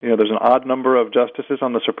there's an odd number of justices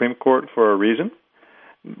on the Supreme Court for a reason.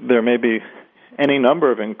 There may be any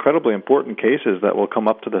number of incredibly important cases that will come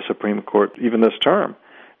up to the Supreme Court even this term.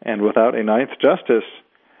 And without a ninth justice,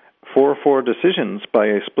 4-4 decisions by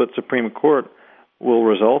a split Supreme Court will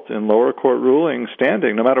result in lower court rulings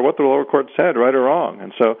standing, no matter what the lower court said, right or wrong.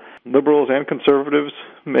 And so liberals and conservatives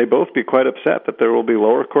may both be quite upset that there will be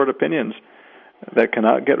lower court opinions that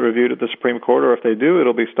cannot get reviewed at the Supreme Court, or if they do,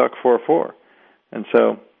 it'll be stuck 4-4. And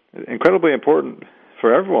so incredibly important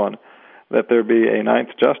for everyone that there be a ninth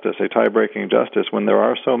justice, a tie-breaking justice, when there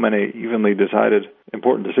are so many evenly decided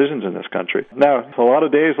important decisions in this country. Now, a lot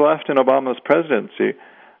of days left in Obama's presidency.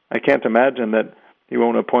 I can't imagine that he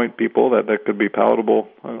won't appoint people that could be palatable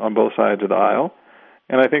on both sides of the aisle.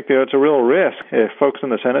 And I think that it's a real risk if folks in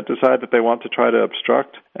the Senate decide that they want to try to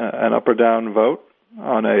obstruct an up or down vote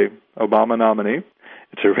on a Obama nominee.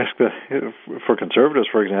 It's a risk that, for conservatives,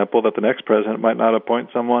 for example, that the next president might not appoint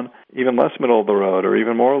someone even less middle of the road or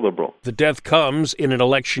even more liberal. The death comes in an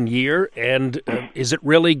election year, and is it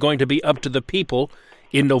really going to be up to the people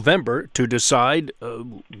in November to decide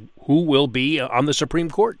who will be on the Supreme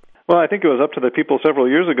Court? Well, I think it was up to the people several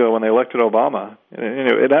years ago when they elected Obama.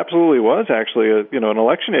 It absolutely was actually an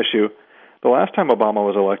election issue the last time Obama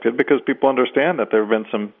was elected, because people understand that there have been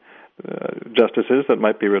some justices that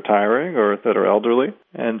might be retiring or that are elderly.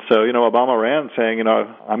 And so, Obama ran saying,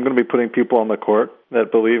 I'm going to be putting people on the court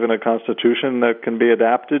that believe in a constitution that can be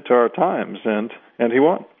adapted to our times. And he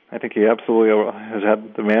won. I think he absolutely has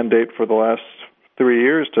had the mandate for the last 3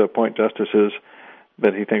 years to appoint justices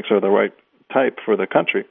that he thinks are the right type for the country.